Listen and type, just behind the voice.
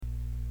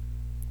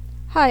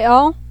Hi,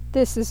 all.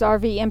 This is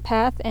RV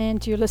Empath,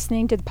 and you're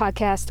listening to the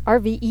podcast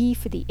RVE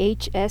for the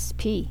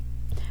HSP.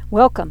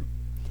 Welcome.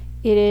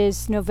 It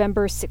is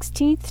November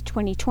 16th,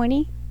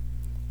 2020,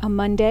 a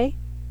Monday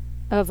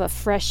of a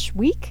fresh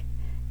week.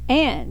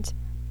 And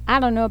I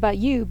don't know about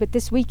you, but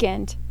this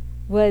weekend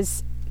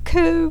was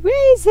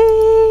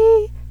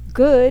crazy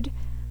good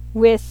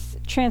with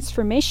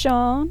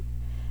transformation.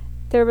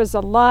 There was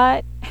a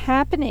lot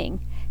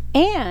happening.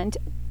 And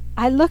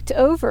I looked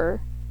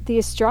over the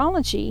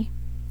astrology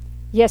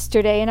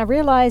yesterday and I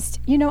realized,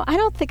 I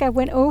don't think I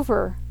went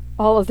over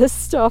all of this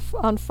stuff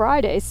on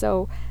Friday,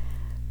 so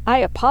I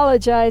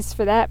apologize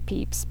for that,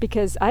 peeps,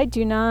 because I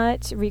do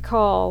not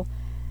recall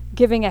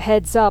giving a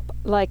heads up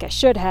like I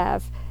should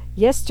have.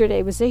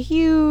 Yesterday was a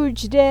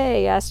huge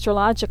day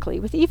astrologically,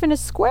 with even a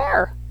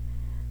square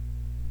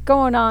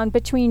going on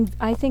between,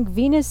 I think,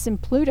 Venus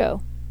and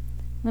Pluto.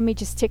 Let me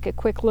just take a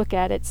quick look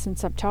at it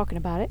since I'm talking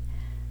about it.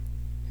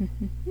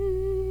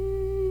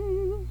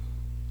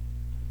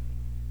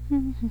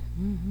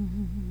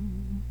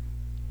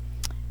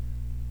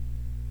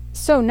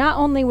 So not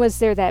only was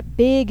there that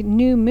big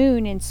new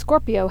moon in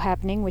Scorpio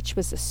happening, which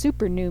was a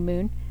super new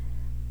moon,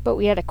 but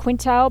we had a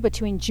quintile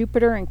between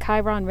Jupiter and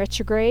Chiron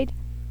retrograde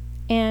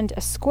and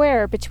a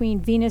square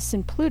between Venus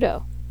and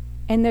Pluto.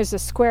 And there's a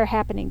square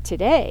happening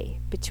today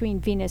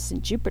between Venus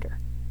and Jupiter,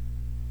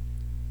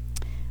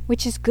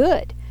 which is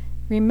good.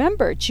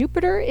 Remember,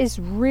 Jupiter is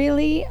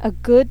really a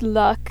good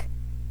luck,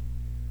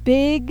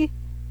 big,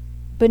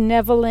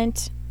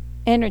 benevolent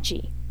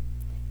energy.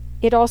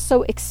 It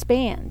also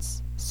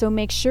expands. So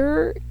make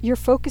sure you're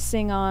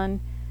focusing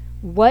on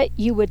what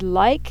you would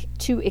like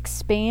to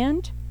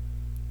expand,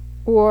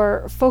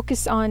 or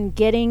focus on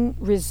getting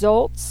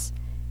results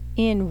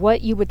in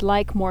what you would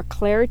like more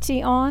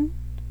clarity on.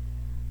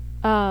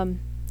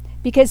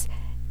 Because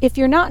if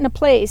you're not in a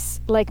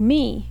place like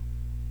me,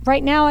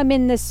 right now I'm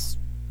in this,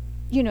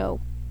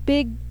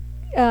 big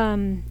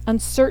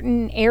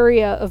uncertain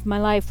area of my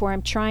life where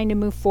I'm trying to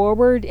move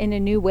forward in a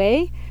new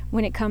way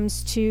when it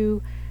comes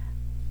to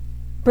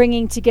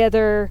bringing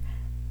together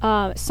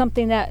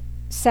something that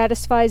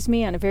satisfies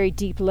me on a very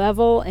deep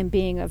level and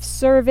being of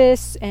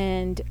service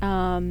and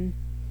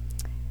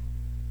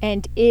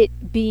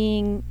it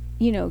being,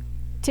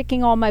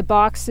 ticking all my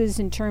boxes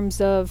in terms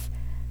of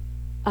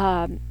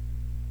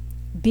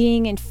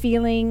being and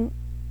feeling,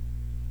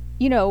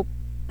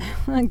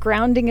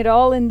 grounding it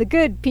all in the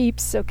good,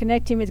 peeps. So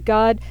connecting with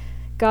God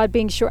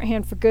being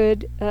shorthand for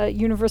good,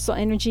 universal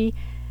energy,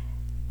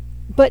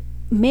 but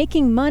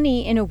making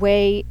money in a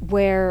way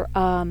where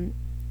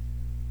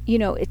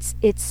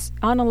it's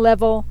on a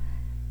level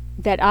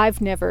that I've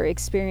never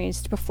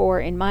experienced before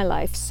in my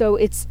life. So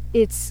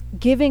it's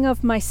giving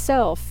of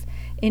myself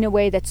in a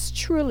way that's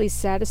truly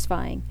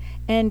satisfying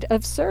and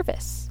of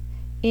service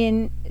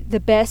in the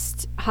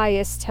best,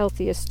 highest,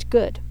 healthiest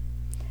good.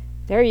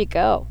 There you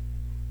go.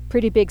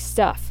 Pretty big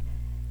stuff.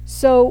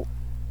 So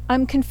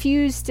I'm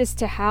confused as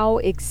to how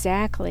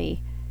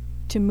exactly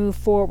to move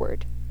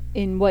forward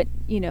in what,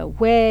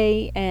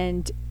 way,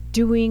 and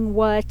doing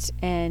what,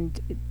 and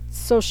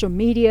social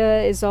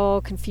media is all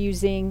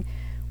confusing.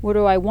 What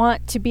do I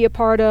want to be a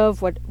part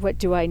of? What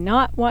do I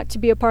not want to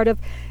be a part of?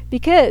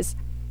 Because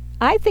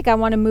I think I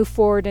want to move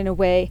forward in a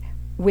way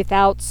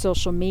without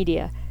social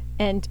media.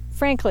 And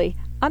frankly,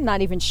 I'm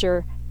not even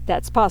sure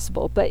that's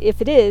possible. But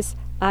if it is,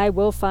 I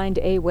will find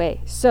a way.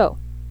 So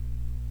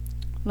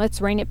let's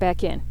rein it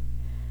back in.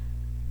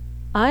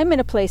 I'm in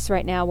a place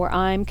right now where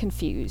I'm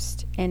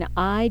confused, and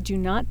I do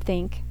not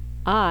think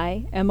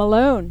I am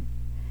alone.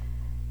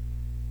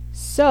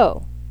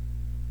 So,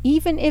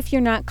 even if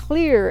you're not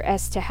clear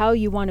as to how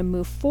you want to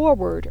move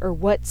forward or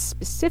what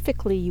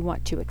specifically you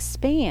want to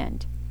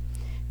expand,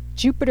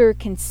 Jupiter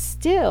can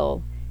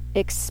still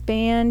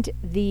expand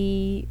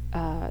the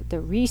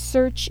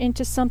research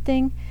into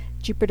something.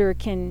 Jupiter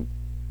can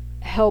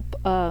help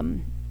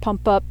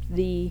pump up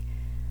the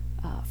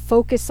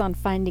focus on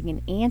finding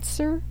an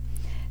answer.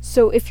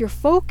 So if you're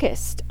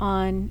focused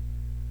on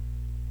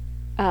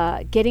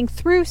getting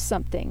through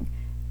something,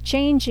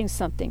 changing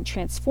something,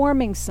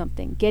 transforming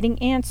something, getting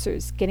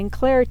answers, getting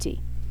clarity,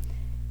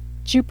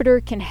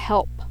 Jupiter can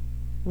help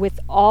with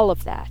all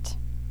of that,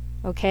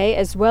 okay,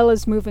 as well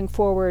as moving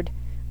forward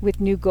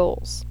with new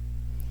goals.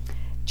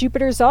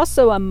 Jupiter is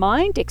also a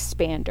mind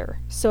expander,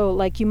 so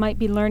like you might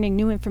be learning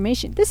new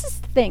information. This is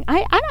the thing.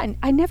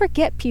 I never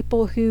get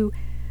people who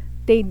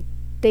they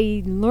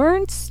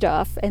learn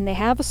stuff and they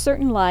have a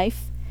certain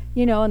life,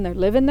 and they're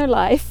living their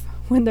life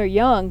when they're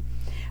young,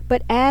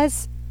 but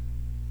as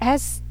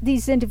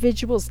these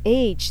individuals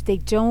age, they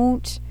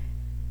don't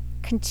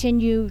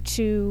continue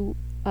to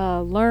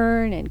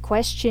learn and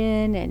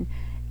question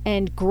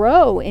and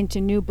grow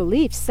into new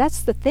beliefs.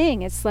 That's the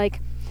thing. It's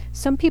like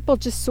some people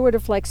just sort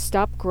of like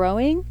stop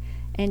growing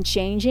and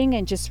changing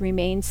and just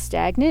remain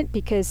stagnant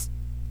because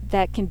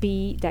that can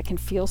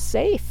feel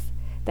safe.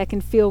 That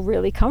can feel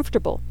really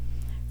comfortable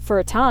for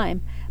a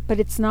time, but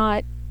it's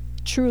not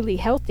truly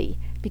healthy,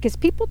 because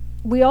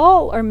we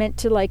all are meant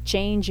to like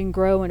change and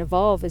grow and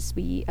evolve as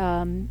we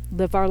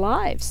live our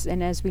lives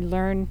and as we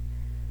learn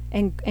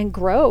and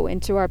grow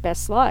into our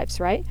best lives,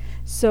 right?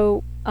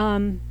 So,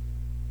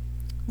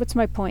 what's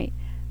my point?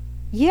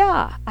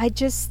 Yeah, I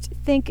just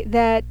think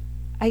that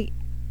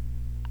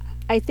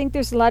I think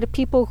there's a lot of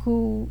people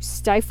who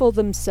stifle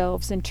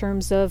themselves in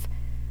terms of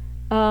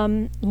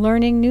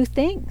learning new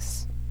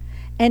things.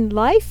 And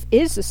life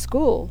is a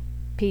school,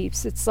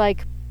 peeps. It's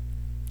like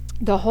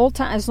the whole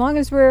time, as long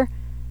as we're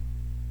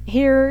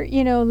here,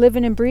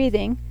 living and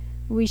breathing,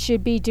 we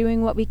should be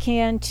doing what we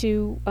can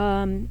to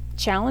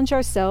challenge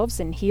ourselves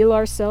and heal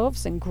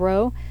ourselves and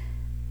grow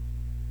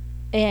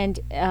and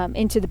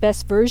into the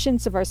best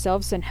versions of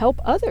ourselves and help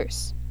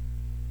others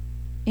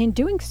in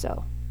doing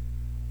so.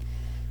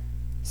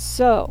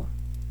 So,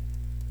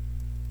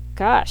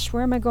 gosh,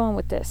 where am I going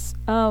with this?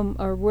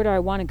 Or where do I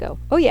want to go?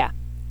 Oh yeah,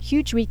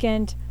 huge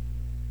weekend.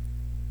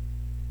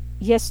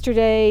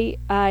 Yesterday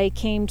I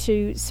came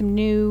to some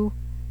new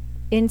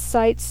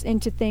insights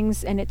into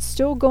things, and it's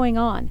still going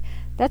on.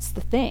 That's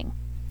the thing.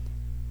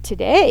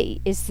 Today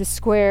is the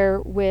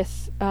square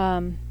with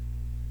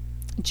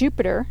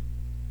Jupiter,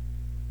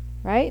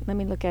 right? Let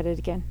me look at it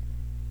again.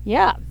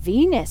 Yeah,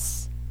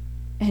 Venus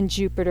and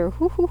Jupiter.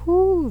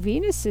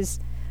 Venus is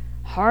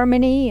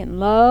harmony and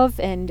love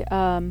and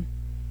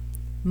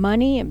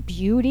money and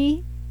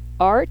beauty,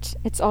 art.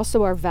 It's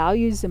also our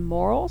values and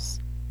morals,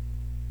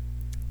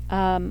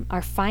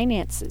 our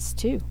finances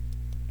too.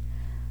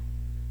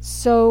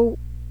 So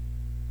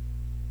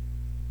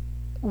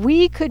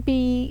we could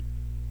be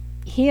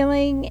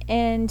healing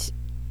and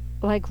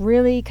like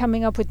really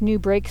coming up with new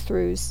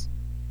breakthroughs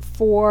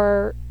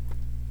for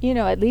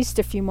at least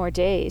a few more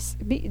days.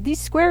 These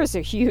squares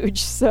are huge.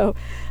 So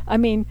I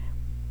mean,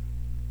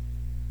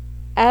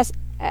 as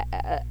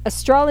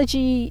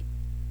astrology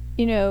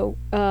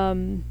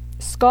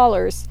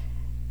scholars,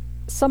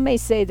 some may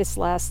say this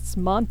lasts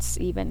months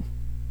even,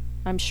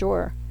 I'm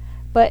sure.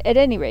 But at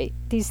any rate,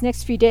 these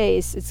next few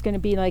days, it's going to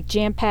be like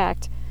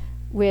jam-packed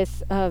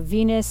with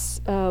Venus,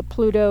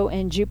 Pluto,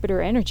 and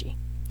Jupiter energy.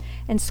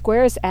 And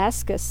squares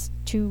ask us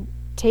to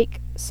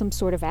take some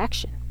sort of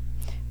action,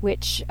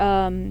 which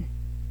can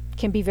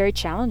be very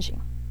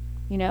challenging,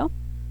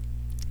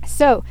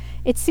 So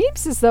it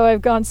seems as though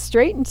I've gone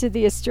straight into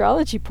the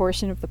astrology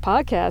portion of the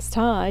podcast,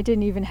 huh? I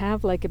didn't even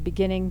have like a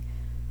beginning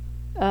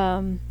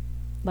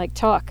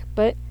talk,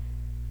 but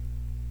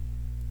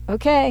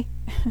okay.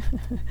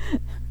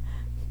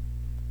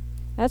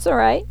 That's all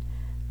right.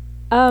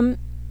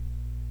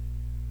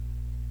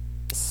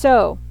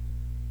 So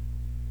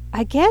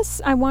I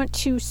guess I want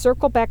to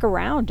circle back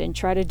around and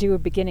try to do a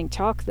beginning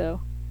talk,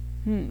 though.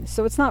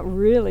 So it's not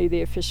really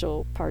the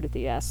official part of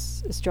the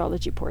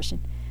astrology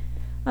portion.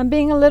 I'm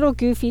being a little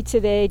goofy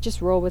today.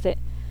 Just roll with it.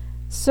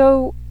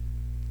 So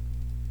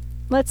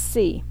let's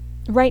see.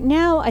 Right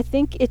now, I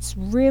think it's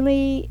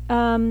really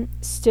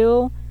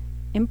still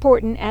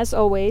important, as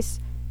always,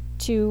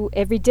 to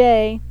every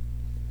day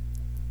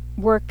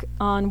work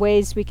on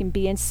ways we can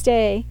be and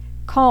stay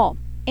calm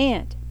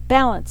and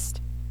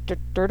balanced.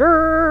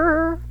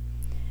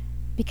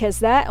 Because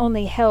that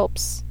only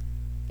helps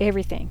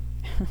everything.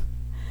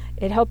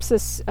 It helps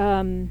us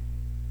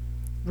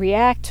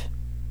react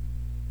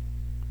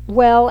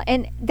well,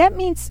 and that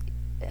means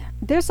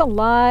there's a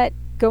lot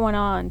going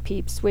on,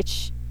 peeps,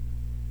 which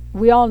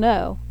we all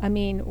know, I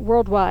mean,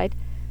 worldwide,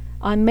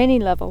 on many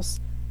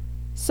levels.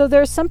 So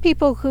there are some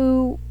people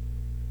who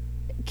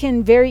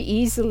can very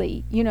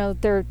easily,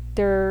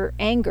 they're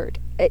angered.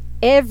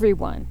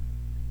 Everyone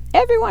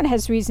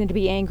has reason to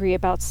be angry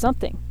about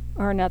something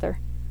or another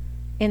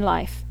in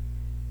life.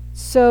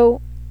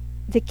 So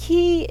the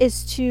key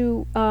is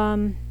to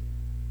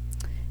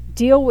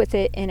deal with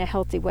it in a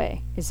healthy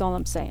way, is all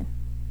I'm saying.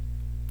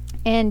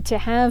 And to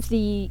have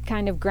the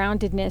kind of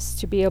groundedness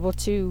to be able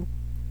to,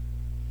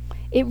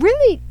 it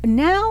really,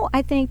 now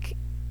I think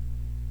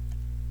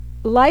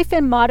life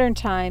in modern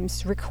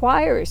times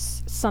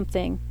requires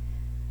something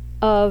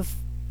of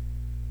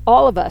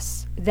all of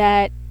us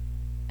that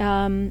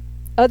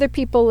other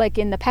people like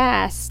in the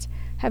past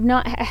have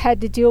not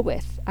had to deal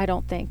with, I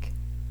don't think.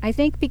 I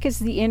think because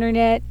the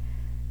internet,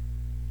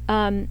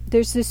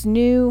 there's this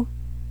new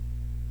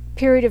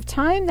period of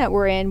time that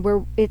we're in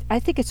where I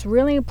think it's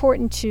really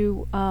important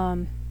to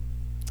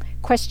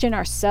question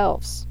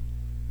ourselves,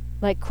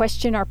 like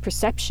question our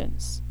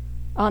perceptions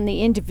on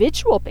the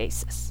individual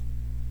basis,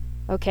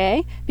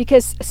 okay?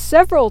 Because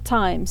several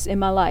times in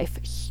my life,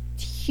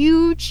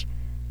 huge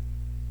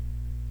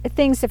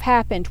things have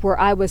happened where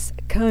I was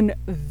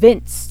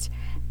convinced,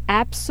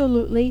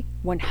 absolutely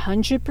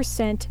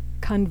 100%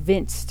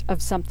 convinced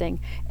of something,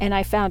 and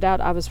I found out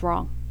I was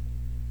wrong.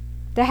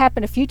 That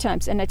happened a few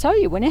times, and I tell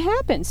you, when it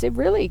happens, it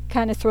really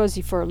kind of throws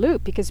you for a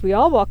loop, because we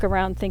all walk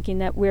around thinking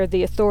that we're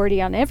the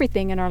authority on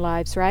everything in our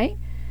lives, right?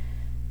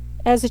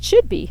 As it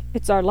should be.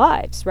 It's our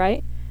lives,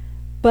 right?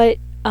 But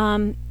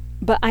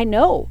I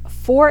know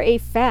for a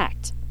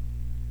fact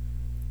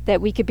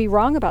that we could be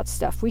wrong about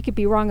stuff. We could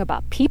be wrong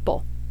about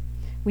people.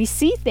 We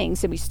see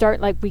things and we start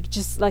we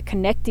just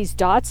connect these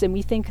dots and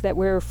we think that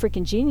we're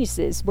freaking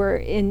geniuses, where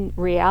in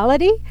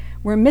reality,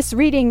 we're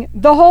misreading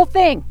the whole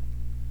thing.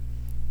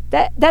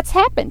 That's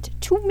happened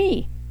to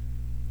me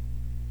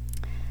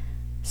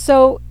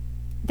So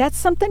that's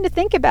something to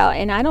think about.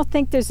 And I don't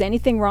think there's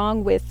anything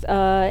wrong with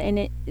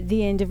the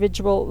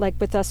individual, like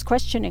with us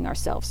questioning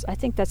ourselves. I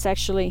think that's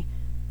actually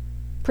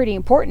pretty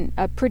important,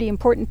 a pretty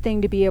important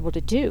thing to be able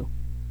to do.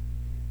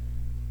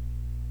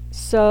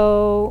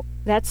 So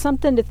that's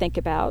something to think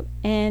about.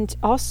 And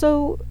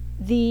also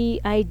the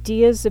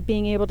ideas of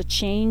being able to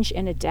change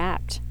and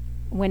adapt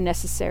when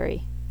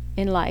necessary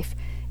in life.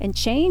 And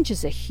change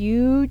is a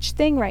huge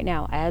thing right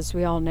now, as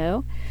we all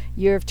know.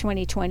 Year of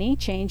 2020,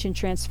 change and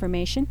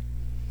transformation.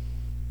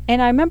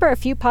 And I remember a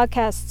few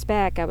podcasts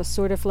back, I was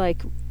sort of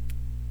like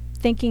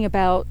thinking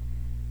about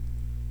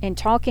and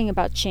talking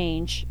about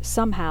change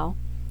somehow.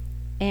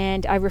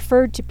 And I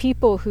referred to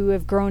people who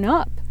have grown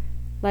up,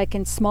 like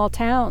in small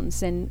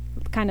towns, and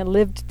kind of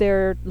lived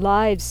their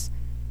lives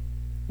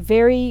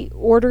very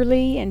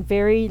orderly and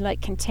very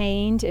like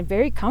contained and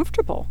very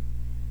comfortable,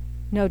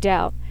 no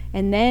doubt.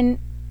 And then,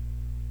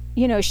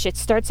 you know, shit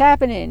starts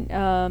happening.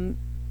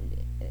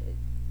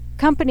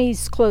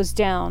 Companies close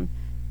down.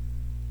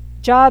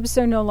 Jobs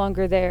are no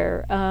longer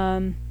there.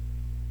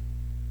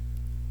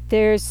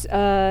 There's,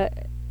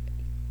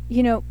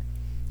 you know,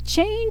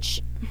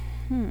 change.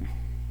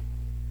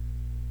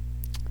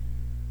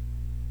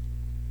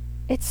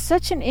 It's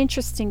such an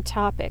interesting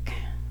topic.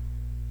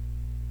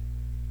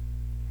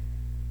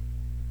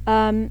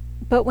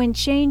 But when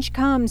change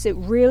comes, it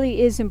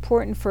really is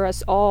important for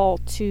us all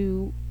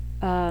to,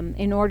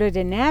 in order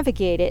to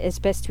navigate it as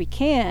best we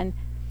can,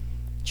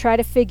 try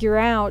to figure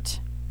out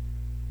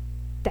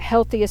the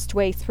healthiest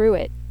way through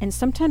it. And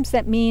sometimes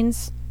that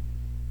means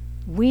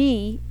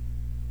we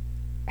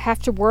have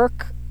to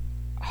work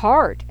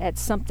hard at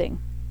something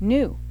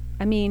new.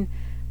 I mean,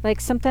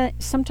 like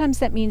sometimes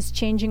that means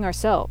changing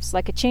ourselves.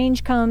 Like a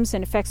change comes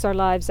and affects our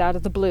lives out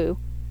of the blue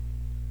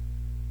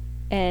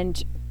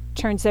and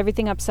turns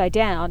everything upside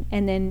down,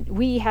 and then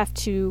we have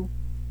to,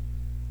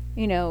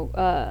 you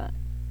know,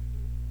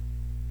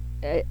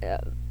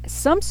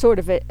 some sort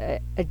of a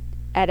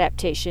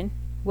adaptation.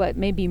 What,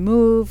 maybe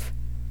move,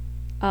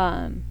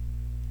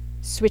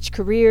 switch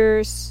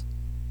careers,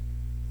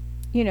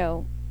 you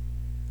know,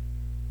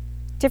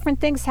 different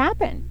things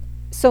happen.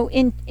 So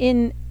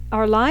in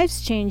our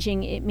lives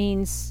changing, it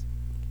means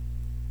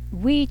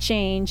we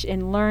change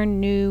and learn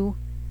new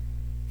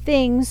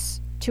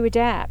things to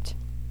adapt.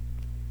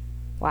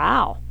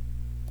 Wow.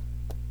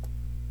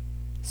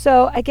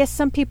 So I guess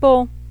some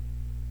people,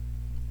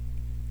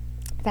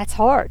 that's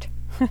hard.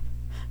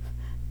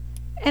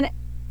 And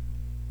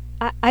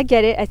I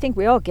get it. I think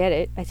we all get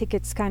it. I think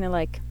it's kind of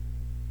like,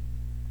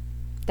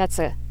 that's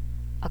a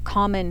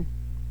common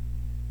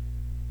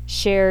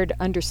shared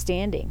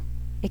understanding.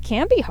 It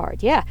can be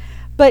hard, yeah.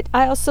 But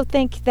I also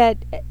think that,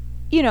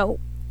 you know,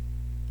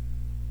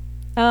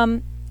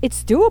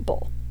 it's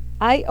doable.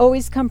 I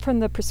always come from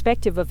the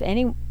perspective of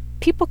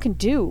people can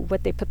do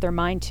what they put their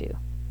mind to,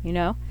 you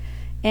know?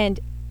 And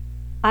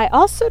I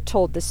also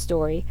told this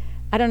story,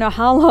 I don't know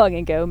how long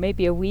ago,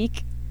 maybe a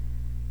week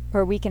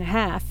or a week and a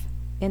half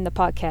in the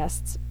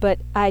podcasts, but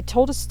I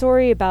told a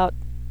story about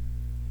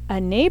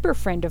a neighbor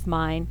friend of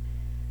mine,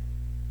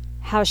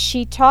 how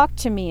she talked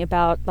to me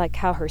about like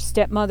how her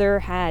stepmother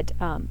had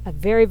a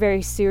very,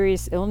 very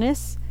serious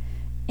illness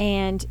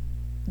and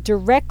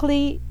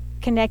directly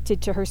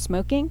connected to her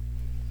smoking,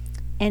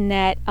 and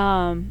that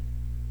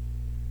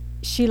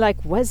she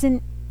like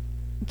wasn't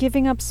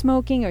giving up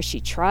smoking, or she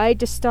tried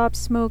to stop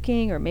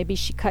smoking, or maybe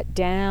she cut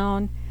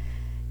down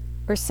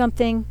or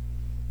something.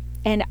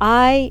 And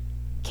I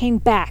came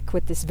back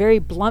with this very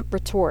blunt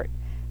retort,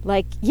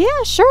 like,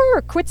 yeah,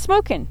 sure, quit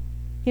smoking.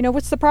 You know,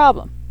 what's the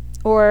problem?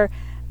 Or,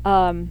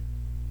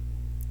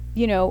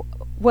 you know,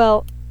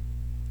 well,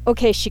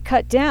 okay, she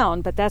cut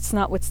down, but that's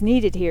not what's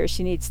needed here.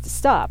 She needs to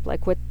stop.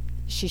 Like, what?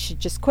 She should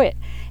just quit.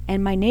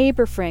 And my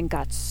neighbor friend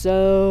got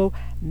so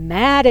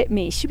mad at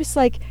me. She was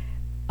like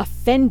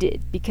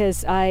offended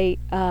because I,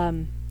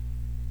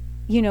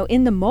 you know,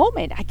 in the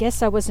moment, I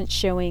guess I wasn't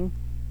showing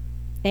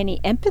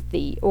any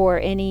empathy or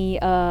any,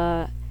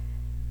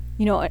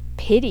 you know,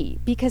 pity,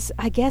 because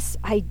I guess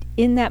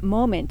in that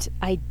moment,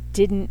 I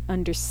didn't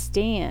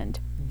understand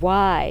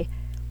why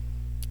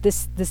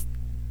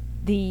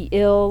the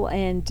ill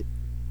and,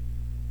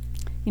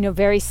 you know,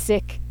 very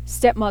sick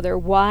stepmother,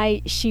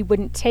 why she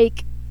wouldn't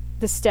take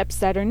the steps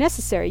that are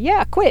necessary.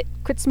 Yeah, quit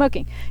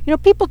smoking. You know,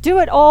 people do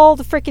it all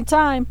the freaking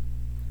time.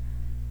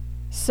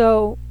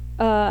 So,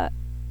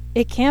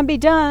 it can be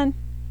done.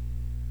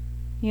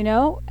 You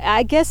know,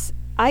 I guess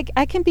I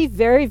can be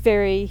very,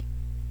 very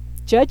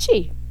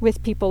judgy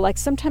with people. Like,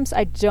 sometimes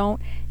I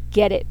don't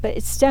get it, but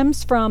it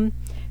stems from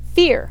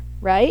fear,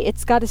 right?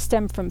 It's got to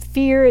stem from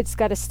fear. It's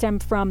got to stem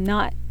from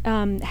not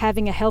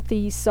having a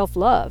healthy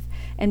self-love.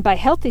 And by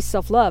healthy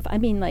self-love, I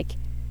mean like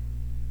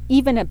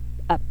even a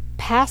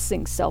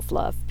passing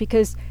self-love.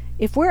 Because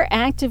if we're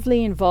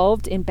actively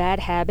involved in bad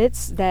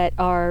habits that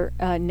are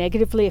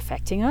negatively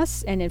affecting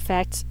us, and in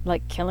fact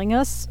like killing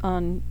us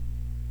on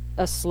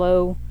a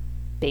slow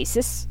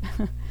basis,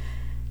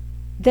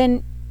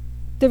 then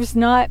there's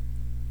not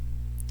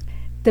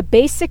the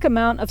basic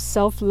amount of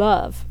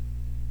self-love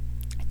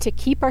to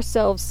keep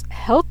ourselves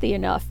healthy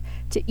enough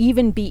to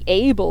even be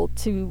able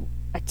to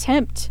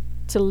attempt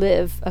to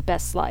live a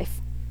best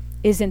life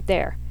isn't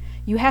there.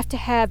 You have to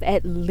have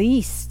at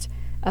least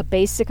a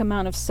basic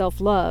amount of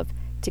self-love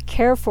to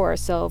care for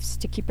ourselves,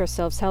 to keep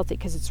ourselves healthy,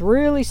 because it's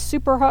really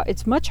super hard.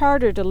 It's much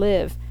harder to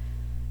live.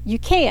 You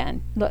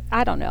can. Look,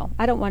 I don't know.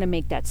 I don't want to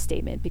make that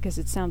statement because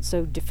it sounds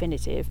so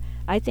definitive.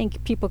 I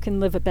think people can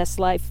live a best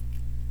life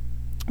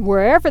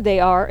wherever they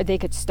are, or they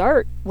could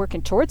start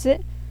working towards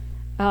it.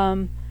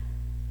 And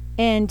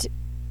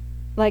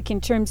like in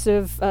terms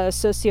of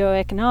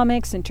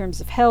socioeconomics, in terms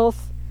of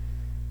health.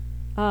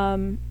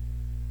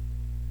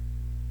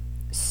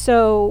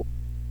 So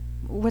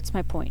what's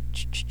my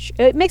point?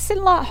 It makes it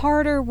a lot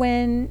harder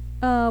when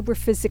we're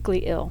physically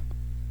ill,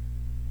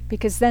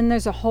 because then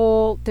there's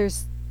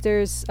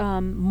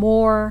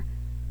more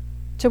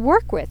to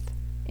work with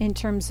in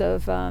terms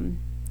of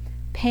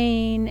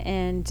pain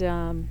and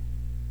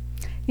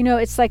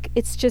it's like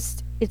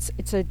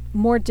it's a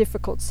more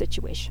difficult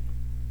situation.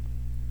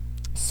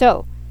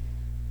 So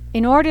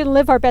in order to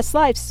live our best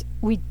lives,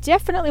 we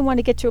definitely want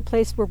to get to a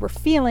place where we're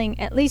feeling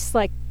at least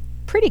like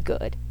pretty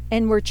good,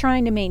 and we're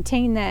trying to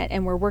maintain that,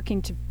 and we're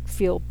working to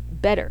feel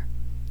better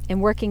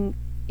and working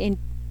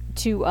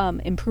to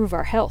improve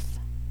our health.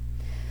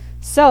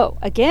 So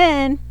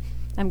again,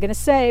 I'm going to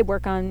say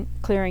work on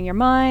clearing your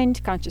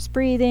mind, conscious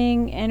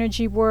breathing,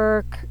 energy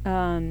work,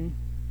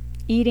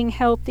 eating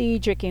healthy,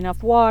 drinking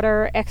enough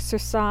water,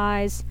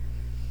 exercise,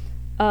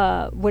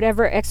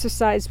 whatever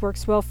exercise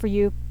works well for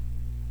you.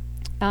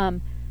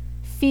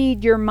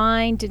 Feed your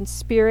mind and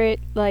spirit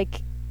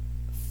like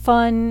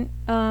fun,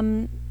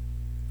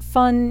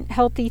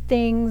 healthy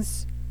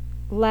things,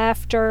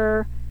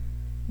 laughter,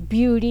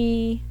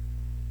 beauty.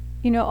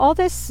 All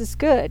this is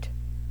good.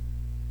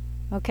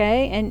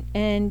 Okay,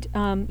 and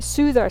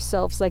soothe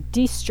ourselves, like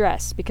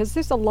de-stress, because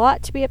there's a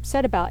lot to be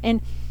upset about.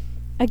 And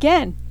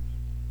again,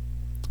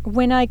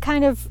 when I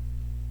kind of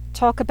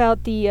talk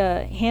about the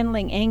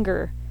handling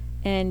anger,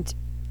 and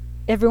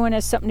everyone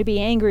has something to be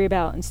angry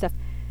about and stuff.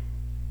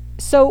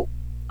 So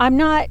I'm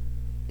not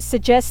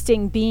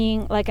suggesting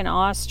being like an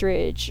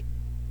ostrich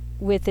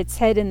with its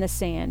head in the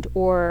sand,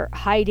 or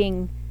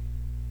hiding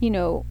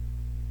in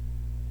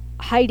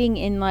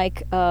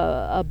like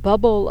a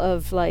bubble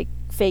of like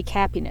fake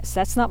happiness.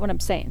 That's not what I'm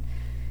saying.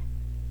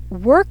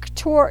 Work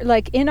toward,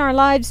 like in our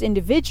lives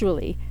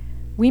individually,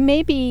 we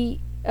may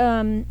be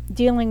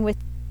dealing with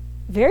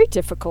very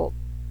difficult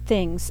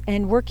things,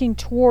 and working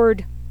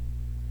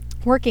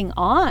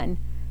on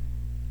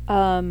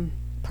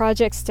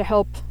projects to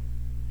help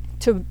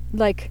to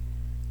like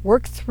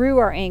work through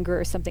our anger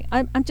or something.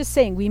 I'm just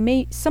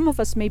saying some of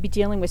us may be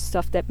dealing with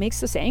stuff that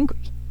makes us angry.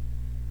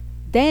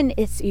 Then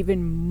it's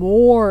even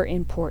more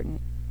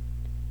important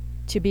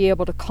to be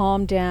able to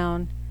calm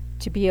down,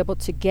 to be able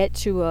to get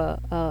to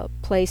a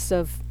place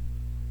of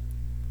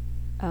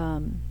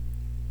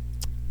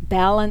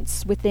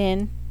balance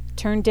within,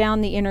 turn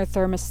down the inner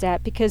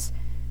thermostat. Because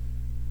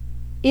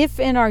if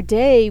in our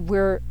day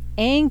we're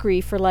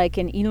angry for like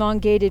an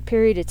elongated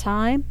period of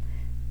time,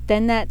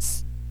 then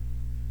that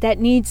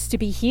needs to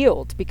be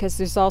healed, because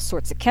there's all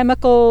sorts of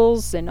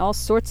chemicals and all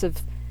sorts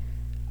of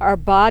our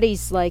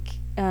bodies like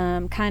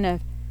kind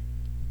of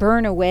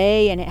burn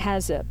away, and it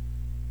has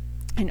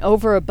an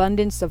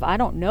overabundance of I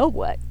don't know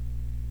what,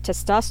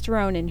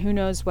 testosterone and who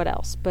knows what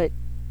else, but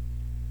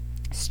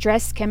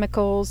stress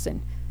chemicals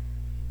and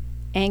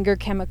anger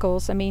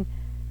chemicals. I mean,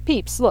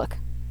 peeps, look,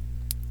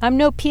 I'm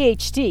no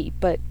PhD,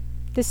 but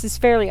this is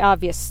fairly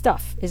obvious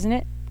stuff, isn't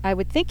it? I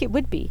would think it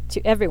would be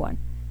to everyone.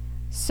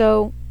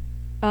 So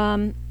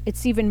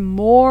it's even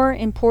more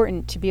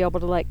important to be able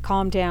to like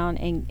calm down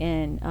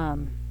and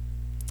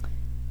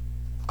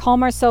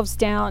calm ourselves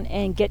down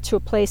and get to a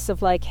place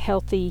of like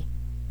healthy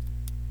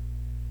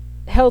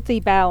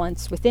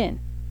balance within.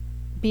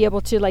 Be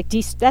able to like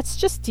that's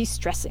just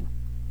de-stressing.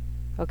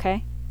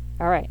 Okay?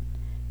 All right.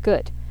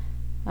 Good.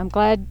 I'm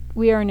glad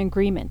we are in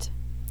agreement.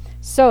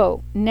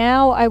 So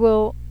now I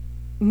will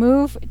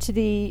move to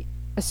the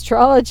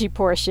astrology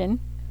portion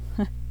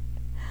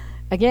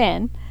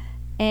again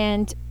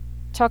and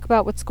talk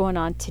about what's going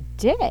on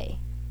today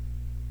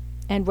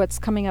and what's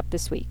coming up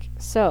this week.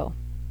 So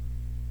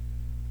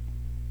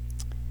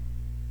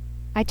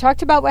I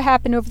talked about what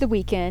happened over the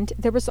weekend.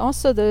 There was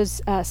also those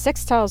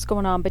sextiles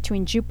going on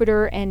between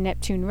Jupiter and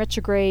Neptune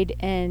retrograde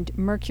and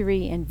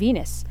Mercury and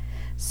Venus.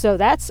 So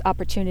that's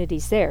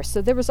opportunities there.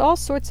 So there was all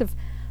sorts of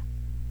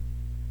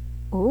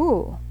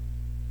oh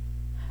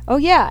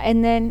yeah,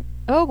 and then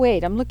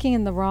wait, I'm looking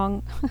in the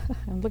wrong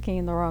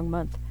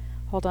month.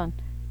 Hold on.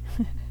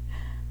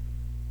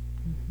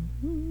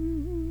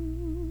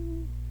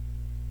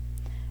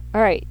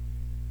 All right.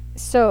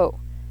 So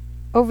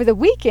over the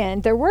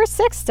weekend, there were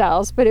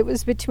sextiles, but it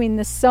was between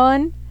the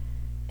Sun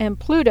and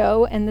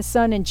Pluto and the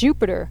Sun and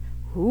Jupiter.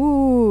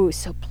 Ooh,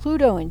 so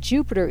Pluto and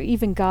Jupiter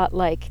even got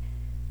like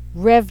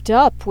revved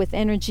up with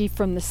energy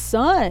from the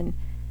Sun.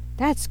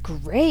 That's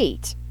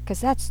great,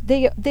 because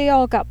they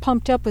all got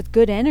pumped up with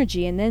good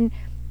energy, and then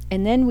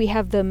And then we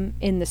have them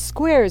in the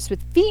squares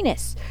with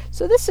Venus.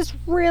 So this is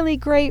really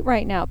great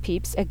right now,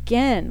 peeps.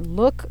 Again,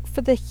 look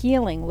for the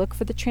healing, look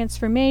for the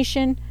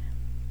transformation,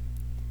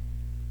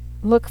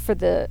 look for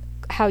the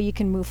how you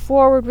can move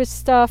forward with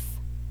stuff.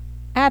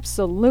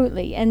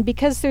 Absolutely. And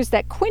because there's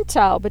that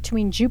quintile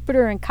between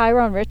Jupiter and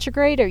Chiron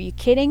retrograde, are you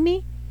kidding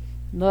me?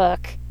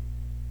 Look,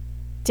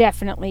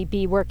 definitely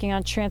be working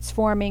on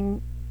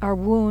transforming our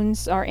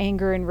wounds, our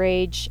anger and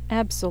rage.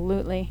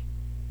 Absolutely.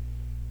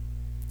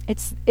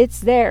 It's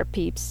there,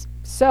 peeps.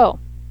 So,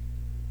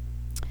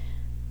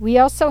 we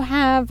also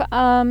have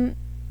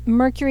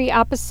Mercury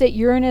opposite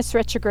Uranus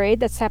retrograde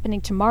that's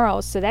happening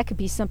tomorrow, so that could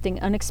be something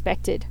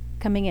unexpected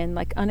coming in,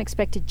 like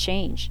unexpected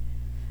change.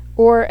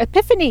 Or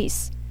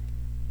epiphanies.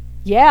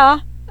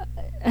 Yeah.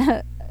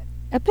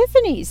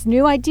 Epiphanies,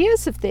 new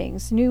ideas of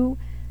things, new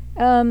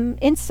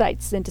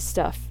insights into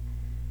stuff.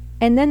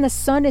 And then the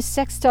sun is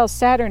sextile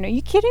Saturn. Are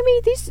you kidding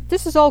me?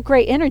 This is all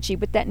great energy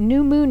with that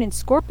new moon in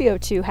Scorpio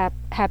too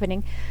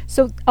happening.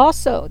 So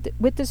also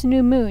with this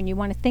new moon, you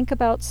want to think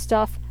about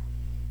stuff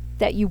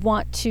that you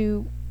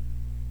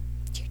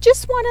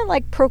just want to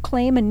like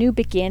proclaim a new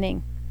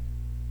beginning.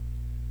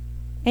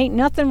 Ain't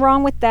nothing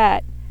wrong with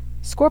that.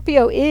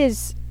 Scorpio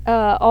is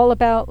all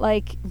about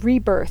like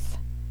rebirth,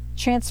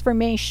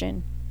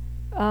 transformation.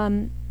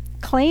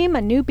 Claim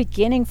a new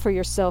beginning for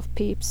yourself,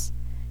 peeps.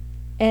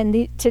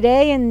 And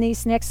today and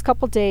these next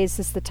couple days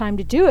is the time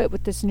to do it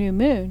with this new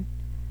moon.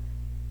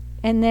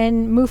 And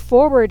then move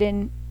forward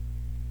in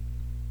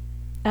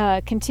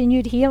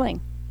continued healing.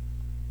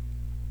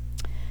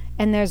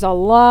 And there's a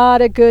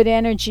lot of good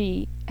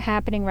energy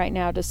happening right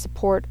now to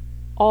support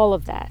all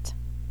of that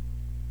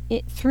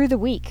through the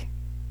week.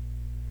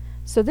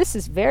 So this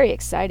is very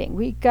exciting.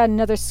 We got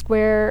another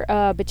square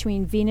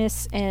between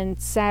Venus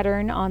and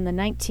Saturn on the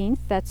 19th.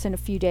 That's in a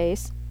few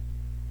days.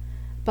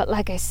 But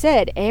like I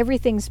said,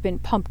 everything's been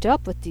pumped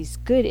up with these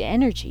good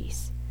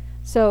energies.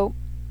 So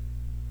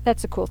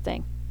that's a cool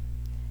thing.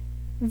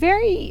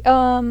 Very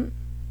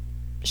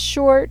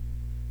short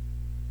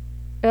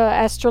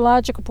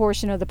astrological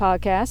portion of the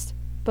podcast,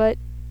 but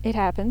it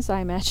happens, I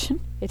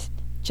imagine. It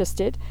just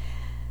did.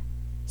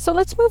 So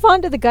let's move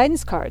on to the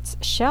guidance cards,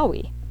 shall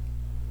we?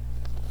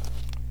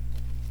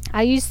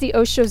 I use the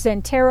Osho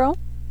Zen Tarot.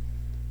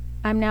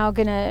 I'm now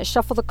going to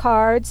shuffle the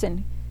cards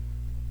and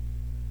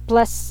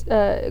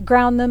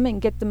ground them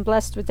and get them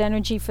blessed with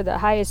energy for the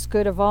highest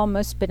good of all,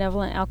 most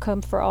benevolent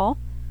outcome for all.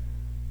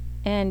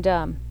 And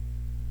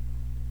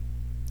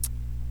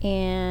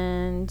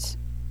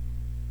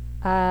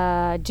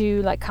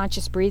do like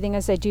conscious breathing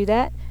as I do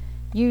that.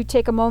 You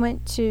take a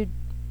moment to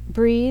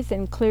breathe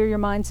and clear your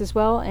minds as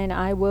well, and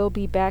I will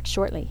be back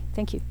shortly.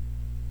 Thank you.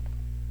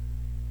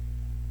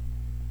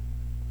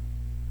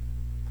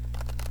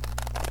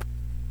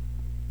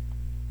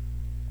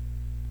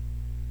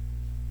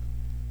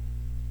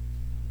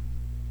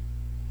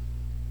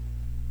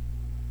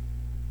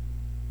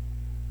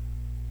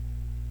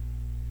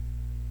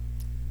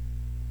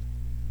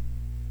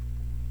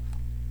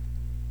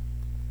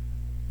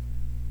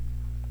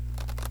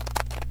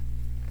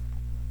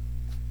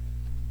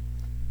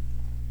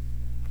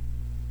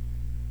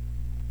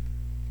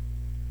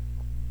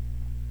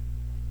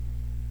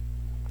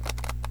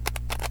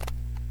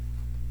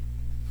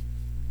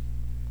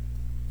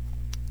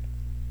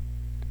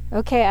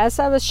 Okay, as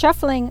I was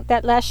shuffling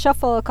that last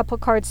shuffle, a couple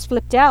cards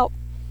flipped out,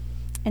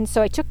 and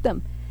so I took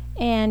them.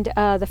 And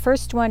the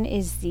first one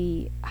is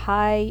the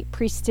High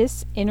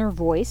Priestess, Inner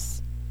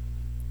Voice.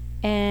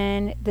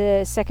 And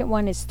the second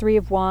one is Three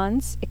of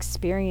Wands,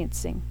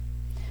 Experiencing.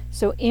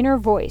 So Inner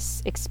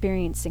Voice,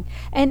 Experiencing.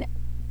 And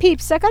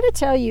peeps, I got to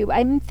tell you,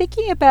 I'm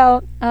thinking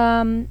about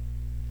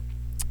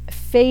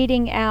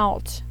fading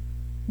out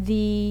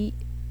the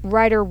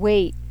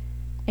Rider-Waite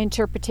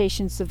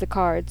interpretations of the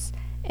cards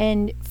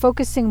and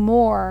focusing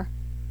more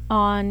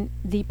on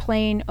the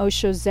plain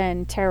Osho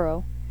Zen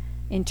Tarot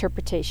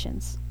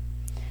interpretations.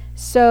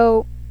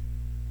 So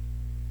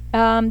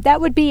that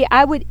would be,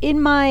 I would,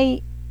 in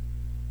my,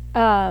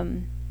 how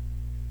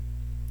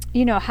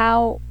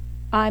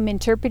I'm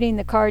interpreting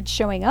the cards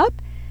showing up,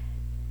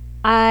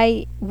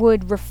 I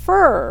would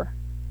refer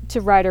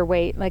to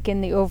Rider-Waite, like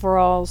in the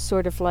overall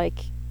sort of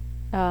like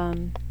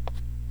way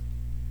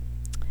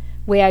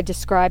I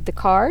describe the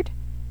card.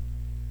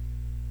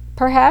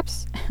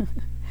 Perhaps,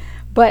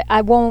 but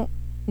I won't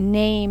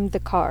name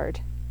the card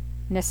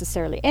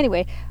necessarily.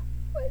 Anyway,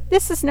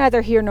 this is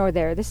neither here nor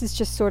there. This is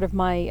just sort of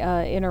my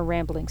inner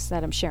ramblings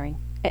that I'm sharing.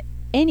 At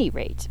any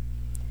rate,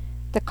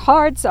 the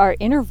cards are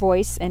Inner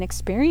Voice and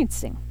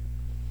Experiencing.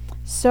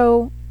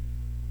 So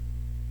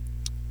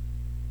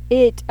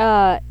it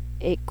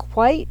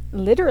quite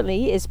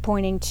literally is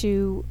pointing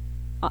to,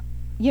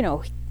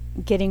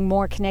 getting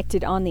more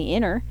connected on the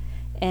inner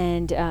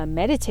and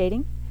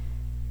meditating.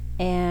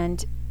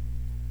 And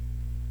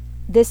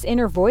this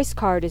Inner Voice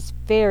card is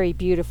very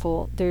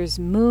beautiful. There's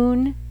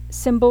moon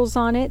symbols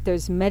on it.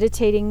 There's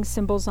meditating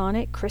symbols on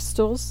it.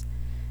 Crystals,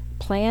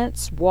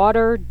 plants,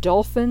 water,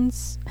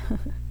 dolphins,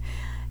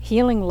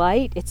 healing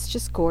light. It's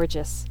just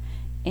gorgeous.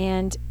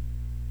 And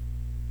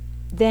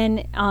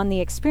then on the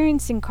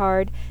experiencing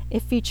card,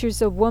 it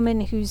features a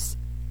woman who's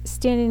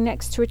standing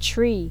next to a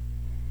tree,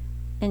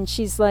 and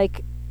she's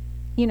like,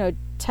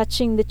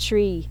 touching the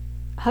tree,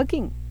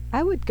 hugging.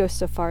 I would go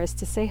so far as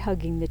to say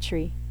hugging the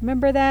tree.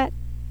 Remember that?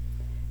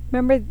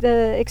 Remember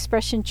the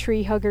expression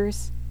tree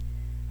huggers?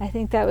 I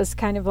think that was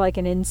kind of like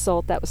an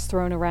insult that was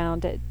thrown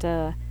around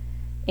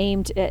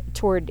aimed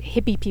toward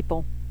hippie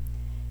people.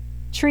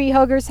 Tree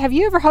huggers. Have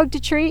you ever hugged a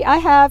tree? I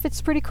have.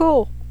 It's pretty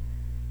cool.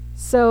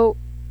 So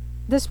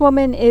this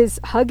woman is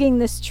hugging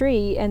this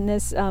tree, and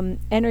this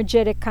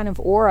energetic kind of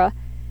aura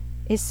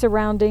is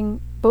surrounding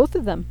both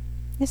of them.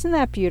 Isn't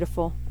that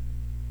beautiful?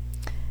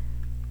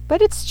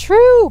 But it's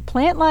true.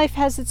 Plant life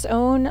has its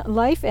own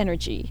life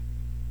energy.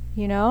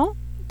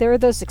 There are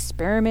those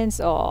experiments.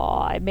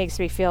 Oh, it makes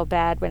me feel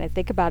bad when I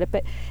think about it.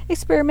 But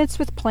experiments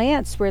with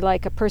plants where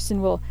like a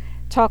person will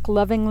talk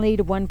lovingly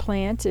to one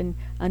plant, and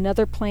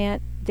another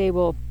plant they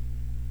will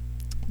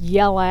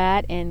yell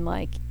at and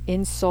like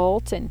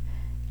insult and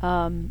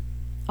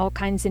all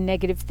kinds of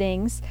negative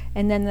things.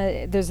 And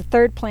then there's a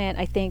third plant,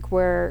 I think,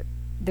 where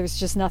there's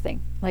just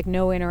nothing, like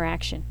no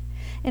interaction.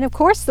 And of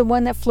course, the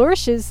one that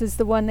flourishes is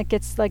the one that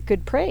gets like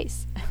good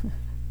praise.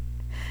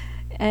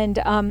 And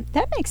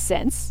that makes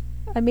sense.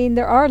 I mean,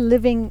 there are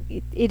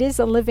living, it is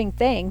a living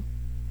thing.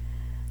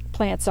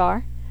 Plants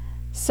are.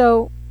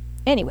 So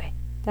anyway,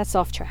 that's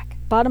off track.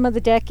 Bottom of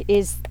the deck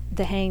is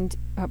the hanged,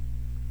 I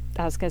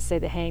was going to say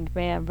the hanged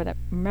man, but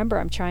remember,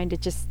 I'm trying to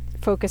just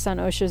focus on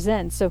Osho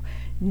Zen. So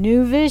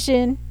new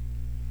vision.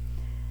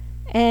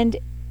 And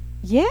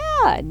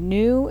yeah,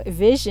 new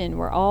vision.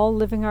 We're all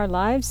living our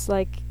lives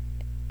like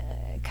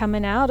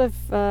coming out of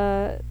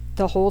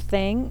the whole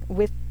thing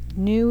with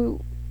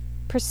new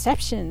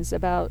perceptions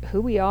about who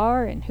we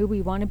are and who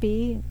we want to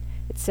be,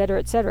 etc.,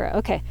 etc.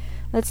 Okay,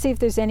 let's see if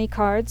there's any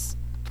cards.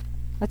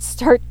 Let's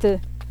start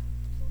the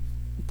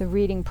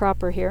reading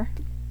proper here.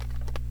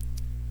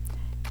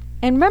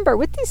 And remember,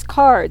 with these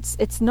cards,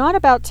 it's not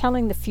about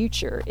telling the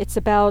future. It's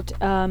about,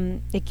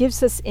 it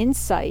gives us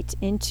insight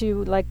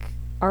into like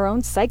our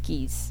own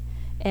psyches.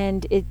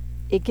 And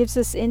it gives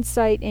us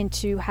insight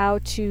into how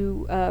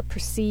to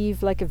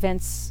perceive like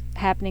events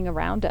happening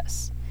around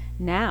us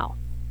now.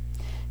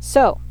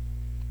 So,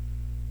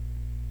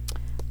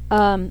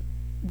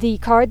 the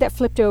card that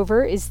flipped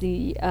over is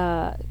the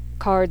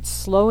card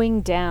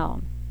slowing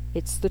down.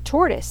 It's the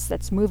tortoise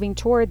that's moving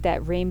toward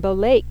that rainbow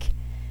lake.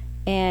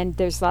 And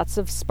there's lots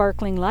of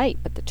sparkling light,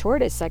 but the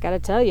tortoise, I gotta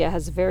tell you,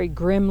 has a very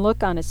grim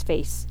look on his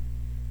face.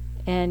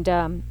 And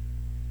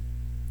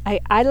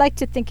I like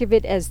to think of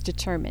it as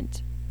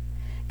determined.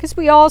 Because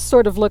we all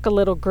sort of look a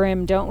little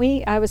grim, don't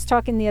we? I was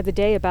talking the other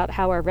day about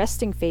how our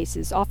resting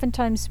faces,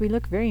 oftentimes we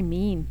look very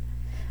mean.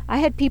 I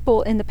had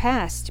people in the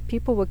past,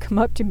 people would come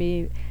up to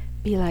me,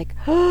 be like,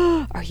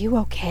 oh, are you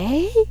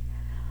okay?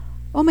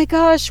 Oh my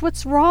gosh,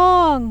 what's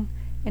wrong?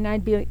 And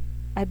I'd be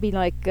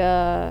like,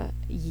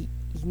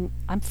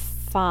 I'm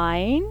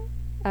fine.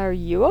 Are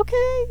you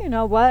okay? You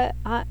know what?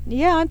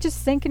 Yeah, I'm just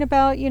thinking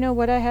about,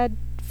 what I had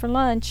for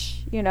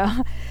lunch,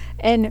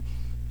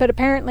 but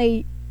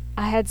apparently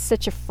I had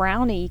such a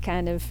frowny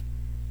kind of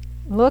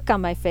look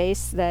on my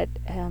face that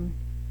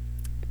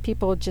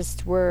people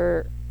just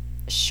were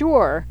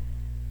sure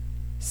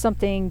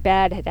something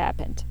bad had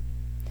happened.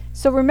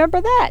 So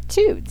remember that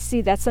too.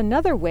 See, that's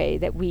another way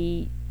that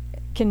we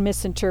can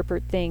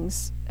misinterpret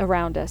things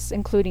around us,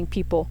 including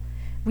people.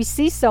 We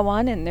see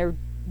someone and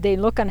they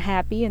look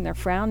unhappy and they're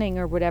frowning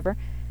or whatever.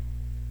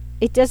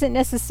 It doesn't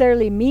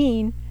necessarily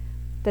mean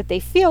that they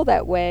feel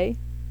that way.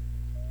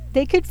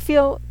 They could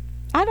feel,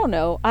 I don't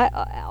know.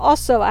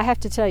 I have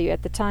to tell you,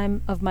 at the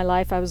time of my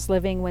life I was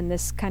living when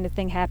this kind of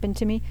thing happened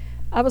to me,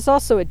 I was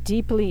also a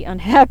deeply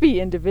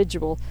unhappy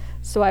individual.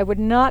 So I would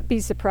not be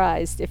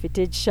surprised if it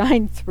did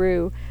shine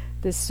through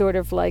this sort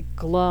of like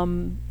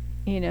glum,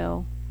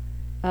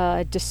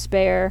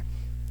 despair.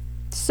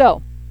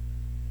 So,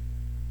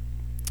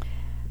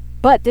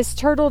 but this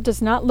turtle does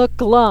not look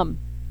glum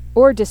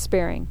or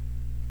despairing.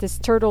 This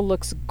turtle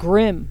looks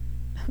grim.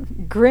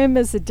 Grim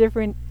is a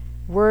different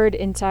word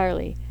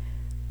entirely.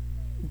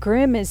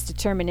 Grim is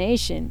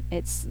determination.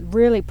 It's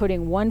really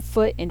putting one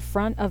foot in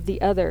front of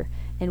the other.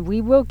 And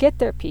we will get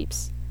there,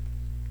 peeps.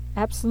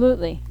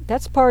 Absolutely.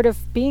 That's part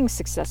of being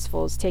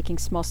successful, is taking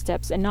small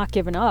steps and not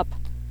giving up.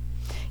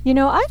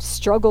 I've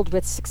struggled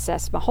with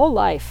success my whole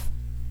life.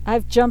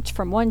 I've jumped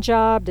from one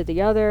job to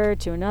the other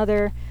to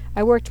another.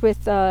 I worked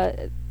with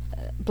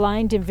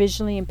blind and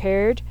visually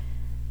impaired,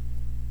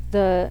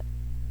 their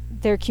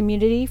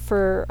community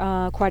for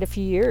quite a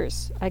few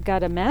years. I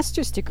got a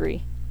master's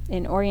degree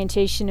in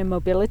orientation and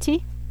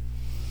mobility,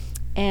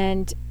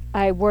 and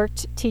I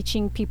worked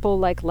teaching people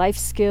like life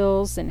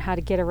skills and how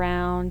to get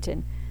around,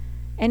 and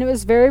it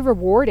was very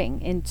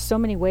rewarding in so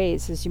many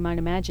ways, as you might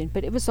imagine,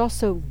 but it was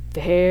also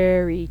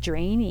very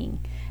draining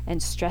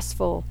and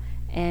stressful.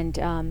 And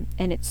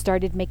it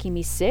started making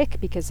me sick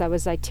because I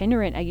was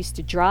itinerant. I used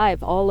to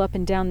drive all up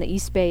and down the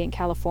East Bay in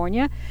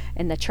California,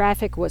 and the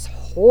traffic was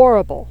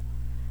horrible.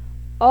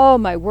 Oh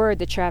my word,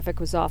 the traffic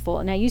was awful.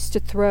 And I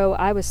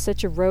was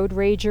such a road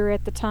rager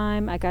at the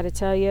time, I gotta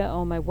tell you,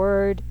 oh my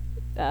word.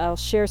 I'll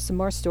share some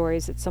more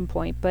stories at some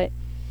point, but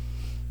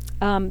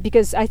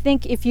because I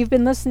think if you've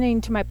been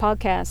listening to my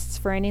podcasts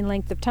for any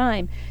length of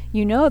time,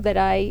 you know that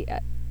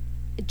I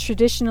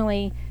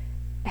traditionally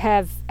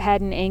have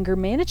had an anger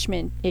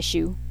management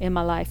issue in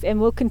my life and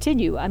will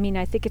continue. I mean,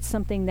 I think it's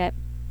something that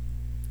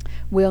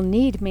will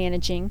need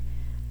managing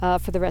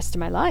for the rest of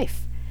my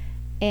life.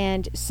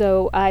 And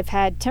so I've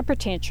had temper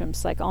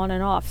tantrums like on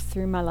and off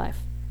through my life.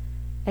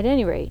 At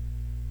any rate,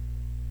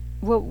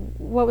 what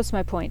was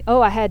my point?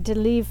 Oh,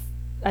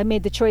 I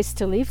made the choice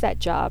to leave that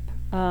job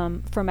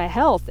for my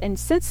health. And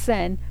since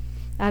then,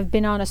 I've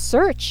been on a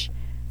search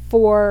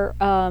for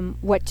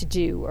what to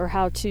do or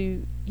how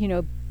to,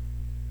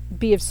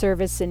 be of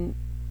service and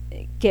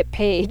get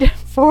paid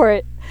for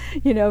it,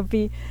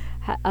 be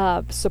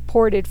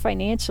supported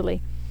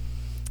financially.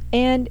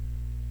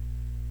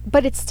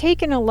 But it's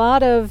taken a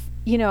lot of,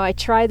 I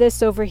try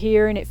this over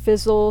here and it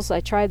fizzles. I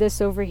try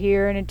this over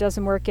here and it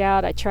doesn't work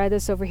out. I try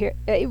this over here.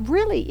 It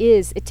really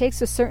is. It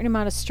takes a certain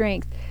amount of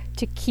strength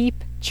to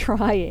keep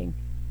trying.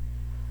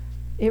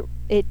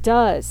 It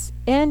does.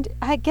 And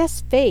I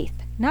guess faith,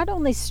 not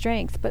only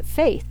strength, but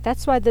faith.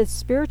 That's why the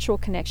spiritual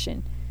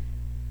connection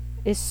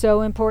is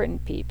so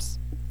important, peeps.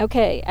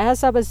 Okay,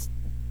 as I was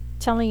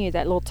telling you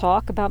that little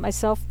talk about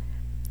myself,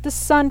 the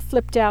sun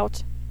flipped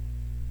out.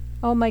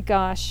 Oh my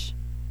gosh.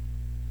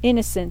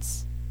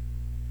 Innocence.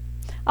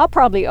 I'll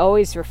probably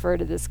always refer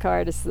to this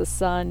card as the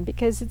sun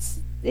because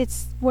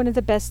it's one of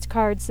the best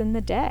cards in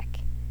the deck,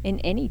 in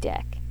any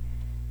deck.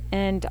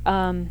 And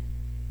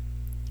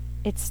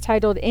it's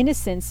titled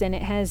Innocence, and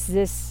it has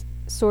this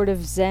sort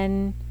of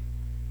Zen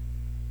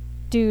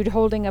dude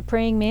holding a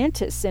praying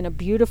mantis in a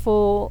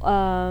beautiful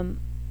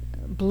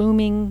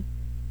blooming,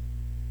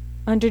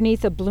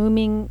 underneath a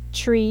blooming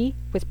tree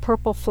with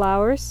purple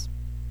flowers,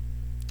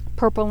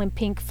 purple and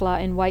pink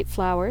and white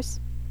flowers.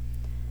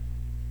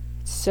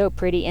 So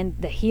pretty. And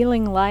the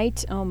healing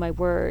light, oh my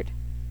word,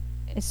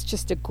 it's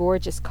just a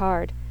gorgeous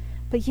card.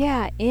 But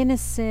yeah,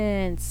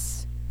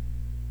 innocence,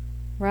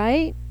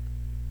 right?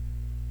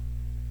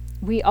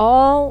 We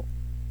all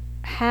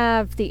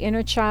have the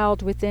inner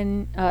child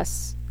within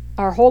us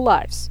our whole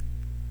lives,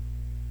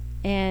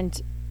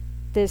 and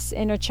this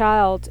inner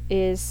child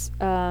is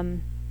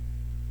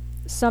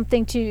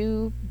something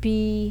to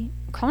be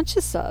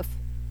conscious of,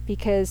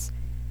 because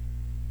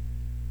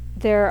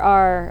there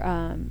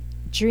are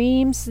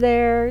dreams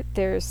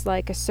there's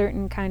like a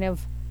certain kind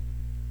of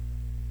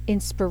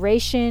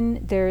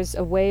inspiration, there's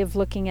a way of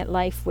looking at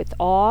life with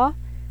awe,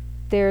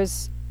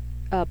 there's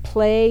a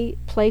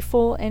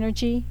playful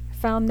energy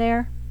found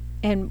there,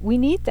 and we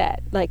need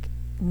that,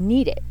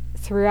 need it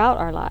throughout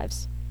our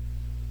lives.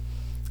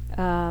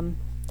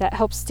 That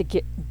helps to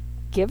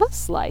give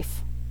us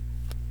life.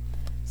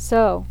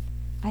 So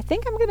I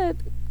think I'm going to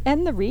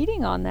end the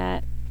reading on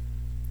that.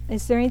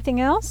 Is there anything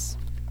else?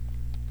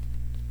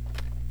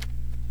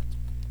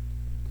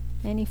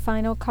 Any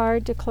final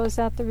card to close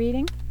out the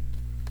reading?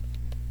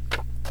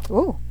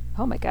 Oh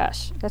my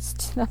gosh,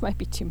 that might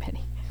be too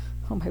many.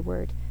 Oh my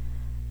word.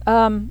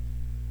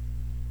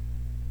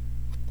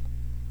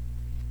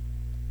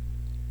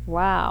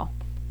 Wow.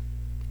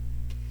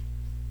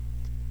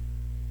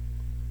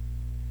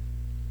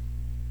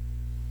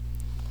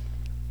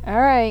 All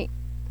right.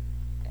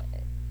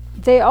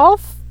 They all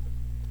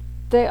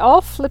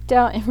flipped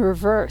out in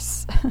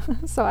reverse.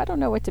 So I don't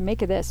know what to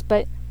make of this,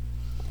 but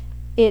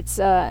it's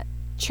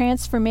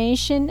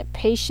transformation,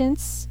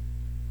 patience,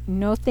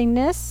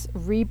 nothingness,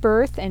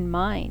 rebirth, and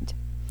mind.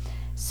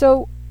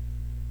 So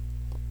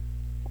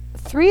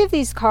 3 of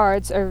these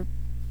cards are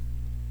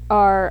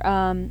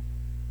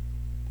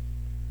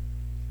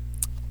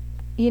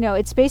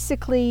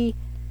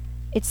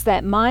it's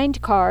that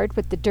mind card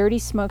with the dirty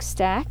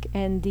smokestack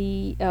and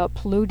the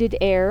polluted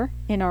air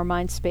in our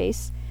mind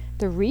space.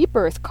 The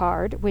rebirth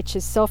card, which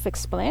is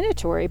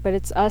self-explanatory, but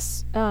it's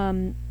us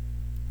kind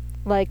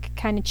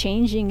of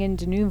changing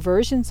into new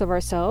versions of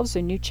ourselves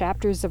or new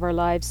chapters of our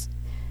lives,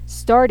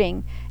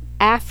 starting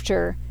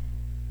after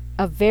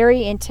a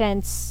very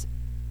intense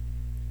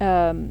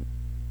some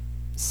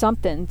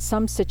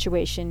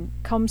situation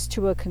comes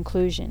to a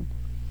conclusion.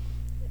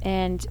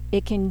 And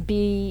it can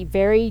be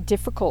very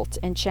difficult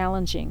and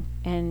challenging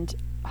and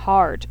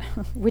hard,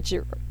 which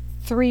are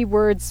 3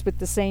 words with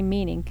the same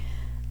meaning.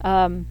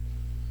 But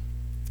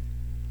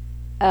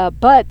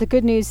the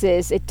good news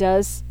is it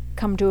does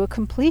come to a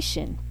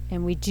completion,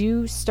 and we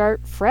do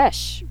start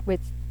fresh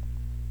with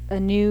a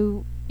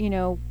new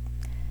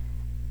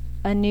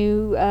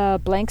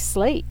blank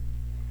slate.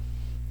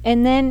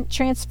 And then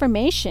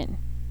transformation.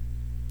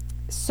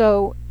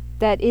 So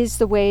that is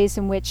the ways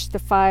in which the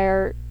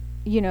fire,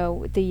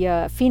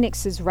 the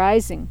phoenix is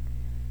rising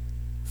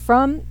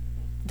from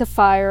the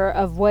fire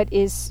of what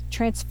is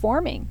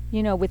transforming,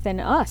 within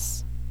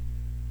us.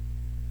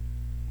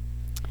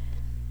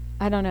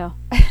 I don't know.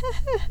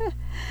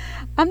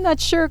 I'm not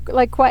sure,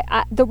 quite.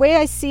 The way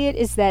I see it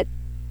is that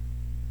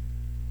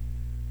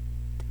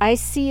I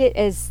see it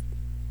as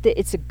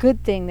it's a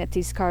good thing that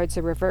these cards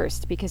are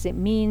reversed, because it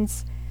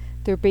means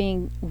they're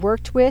being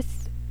worked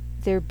with.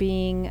 They're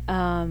being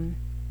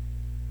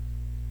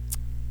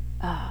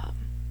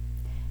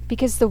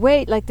because the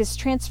way, like this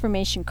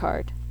transformation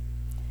card,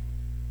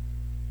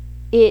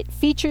 it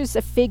features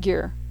a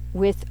figure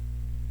with,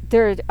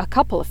 there are a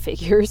couple of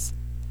figures,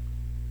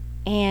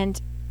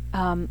 and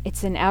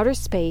it's in outer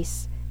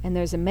space, and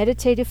there's a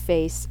meditative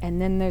face,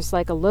 and then there's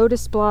like a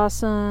lotus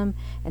blossom,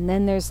 and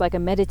then there's like a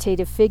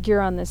meditative figure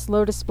on this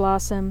lotus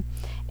blossom,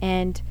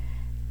 and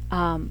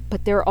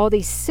but there are all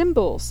these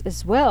symbols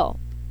as well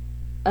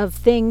of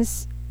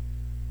things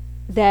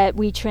that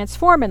we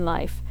transform in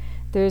life.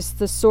 There's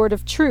the sword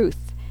of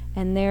truth,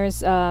 and there's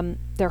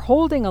they're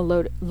holding a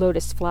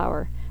lotus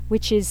flower,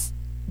 which is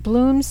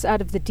blooms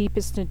out of the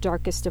deepest and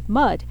darkest of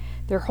mud.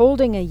 They're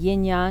holding a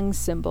yin-yang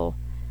symbol,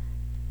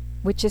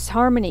 which is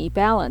harmony,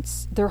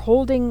 balance. They're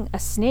holding a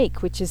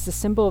snake, which is the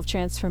symbol of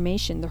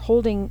transformation. They're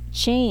holding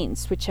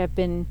chains, which have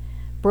been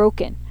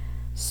broken.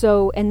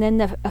 So, and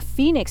then a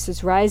phoenix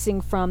is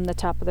rising from the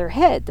top of their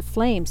head, the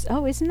flames.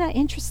 Oh, isn't that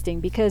interesting?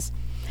 Because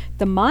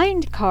the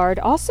mind card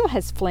also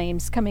has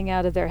flames coming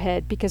out of their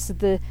head because of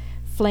the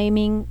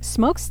flaming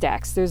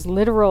smokestacks. There's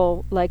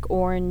literal, like,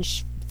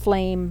 orange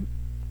flame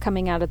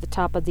coming out of the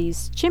top of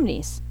these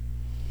chimneys,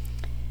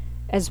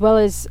 as well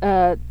as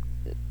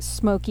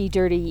smoky,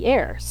 dirty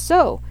air.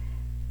 So,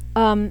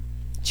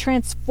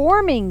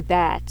 transforming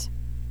that,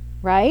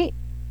 right?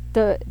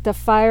 The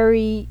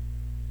fiery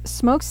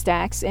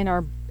smokestacks in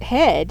our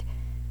head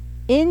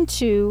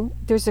into,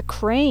 there's a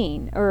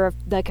crane or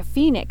like a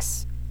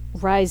phoenix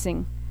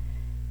rising.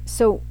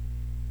 So,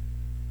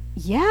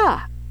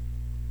 yeah,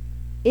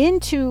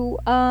 into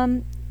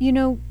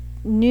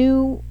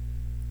new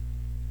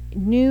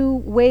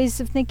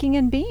ways of thinking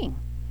and being.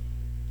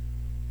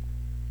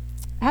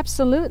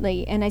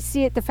 Absolutely. And I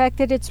see it, the fact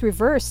that it's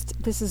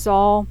reversed, this is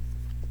all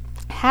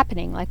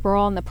happening, like we're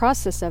all in the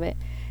process of it.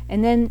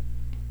 And then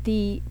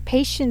the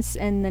patience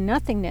and the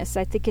nothingness,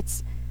 I think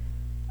it's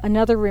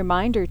another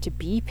reminder to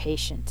be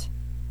patient.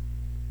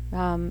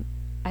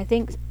 I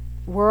think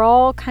we're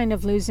all kind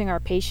of losing our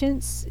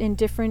patience in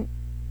different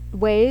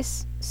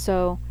ways.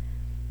 So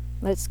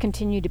let's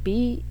continue to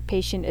be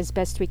patient as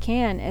best we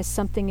can as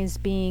something is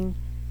being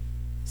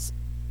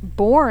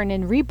born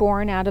and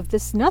reborn out of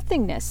this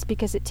nothingness,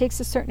 because it takes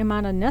a certain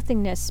amount of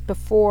nothingness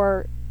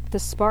before the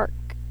spark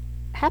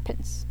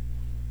happens.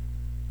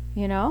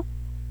 You know,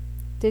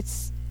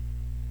 it's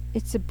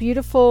a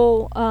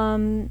beautiful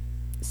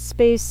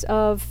space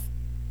of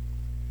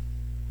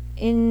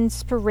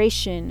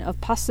inspiration, of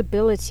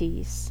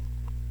possibilities.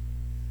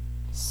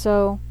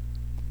 So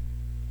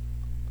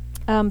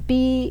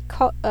be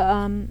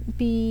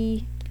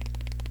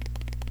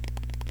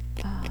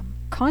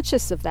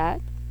conscious of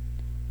that,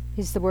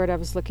 is the word I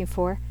was looking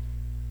for,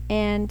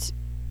 and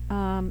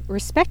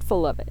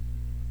respectful of it,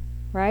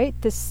 right?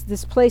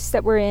 This place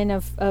that we're in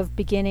of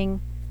beginning,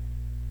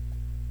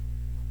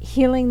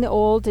 healing the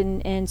old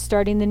and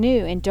starting the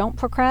new. And don't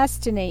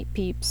procrastinate,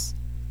 peeps.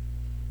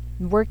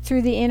 Work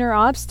through the inner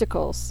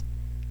obstacles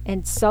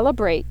and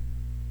celebrate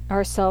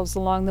ourselves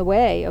along the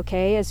way,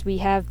 okay? As we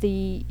have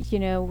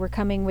we're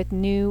coming with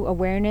new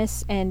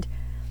awareness, and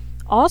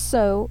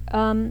also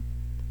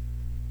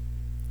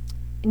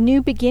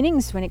new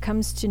beginnings when it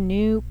comes to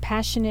new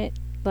passionate,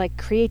 like,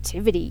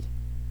 creativity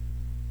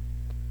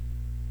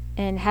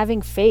and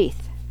having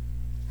faith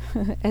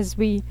as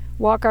we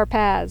walk our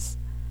paths.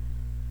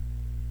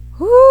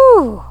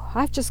 Whew,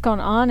 I've just gone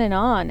on and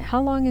on.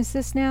 How long is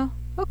this now?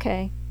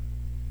 Okay,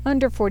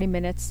 under 40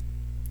 minutes.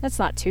 That's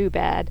not too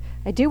bad.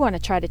 I do want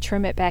to try to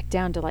trim it back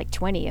down to like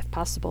 20 if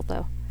possible,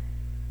 though.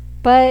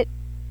 But,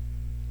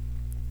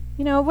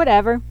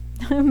 whatever.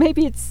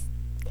 Maybe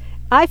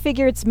I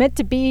figure it's meant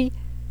to be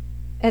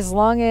as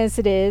long as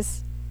it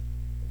is,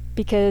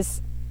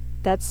 because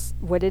that's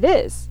what it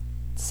is.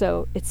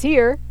 So it's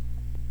here.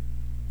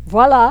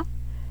 Voila.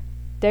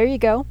 There you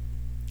go.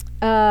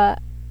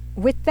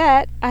 With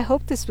that, I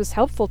hope this was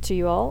helpful to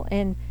you all,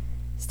 and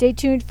stay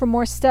tuned for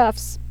more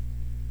stuffs.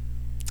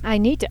 I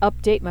need to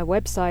update my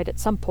website at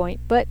some point,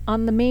 but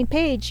on the main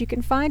page you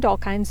can find all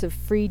kinds of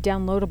free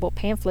downloadable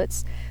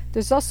pamphlets.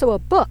 There's also a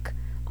book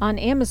on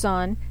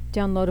Amazon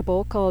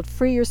downloadable called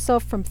Free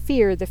Yourself from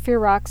Fear, The Fear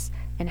Rocks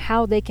and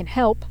How They Can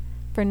Help,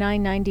 for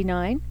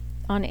 $9.99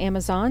 on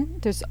Amazon.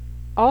 There's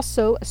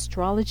also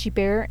Astrology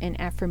Bear and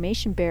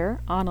Affirmation Bear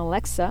on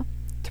Alexa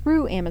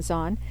through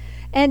Amazon.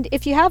 And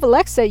if you have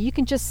Alexa, you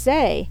can just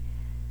say,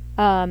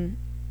 I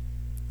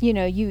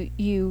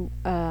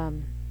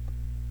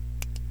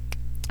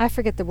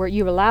forget the word,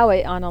 you allow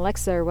it on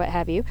Alexa or what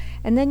have you,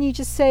 and then you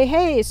just say,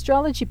 hey,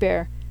 Astrology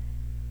Bear,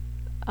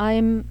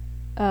 I'm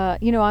a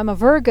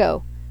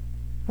Virgo.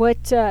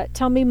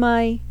 Tell me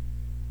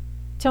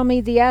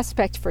the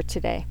aspect for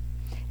today.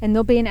 And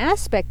there'll be an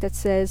aspect that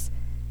says,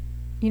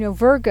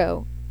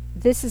 Virgo,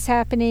 this is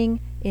happening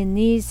in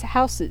these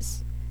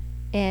houses,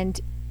 and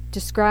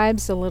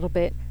describes a little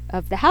bit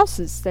of the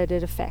houses that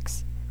it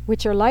affects,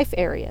 which are life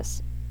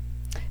areas.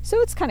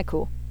 So it's kind of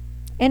cool,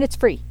 and it's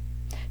free.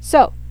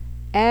 So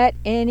At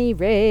any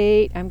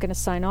rate, I'm going to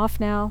sign off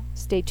now.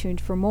 Stay tuned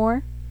for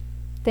more.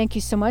 Thank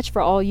you so much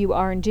for all you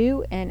are and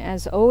do, and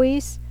as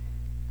always,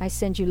 I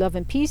send you love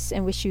and peace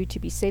and wish you to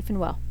be safe and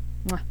well.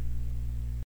 Mwah.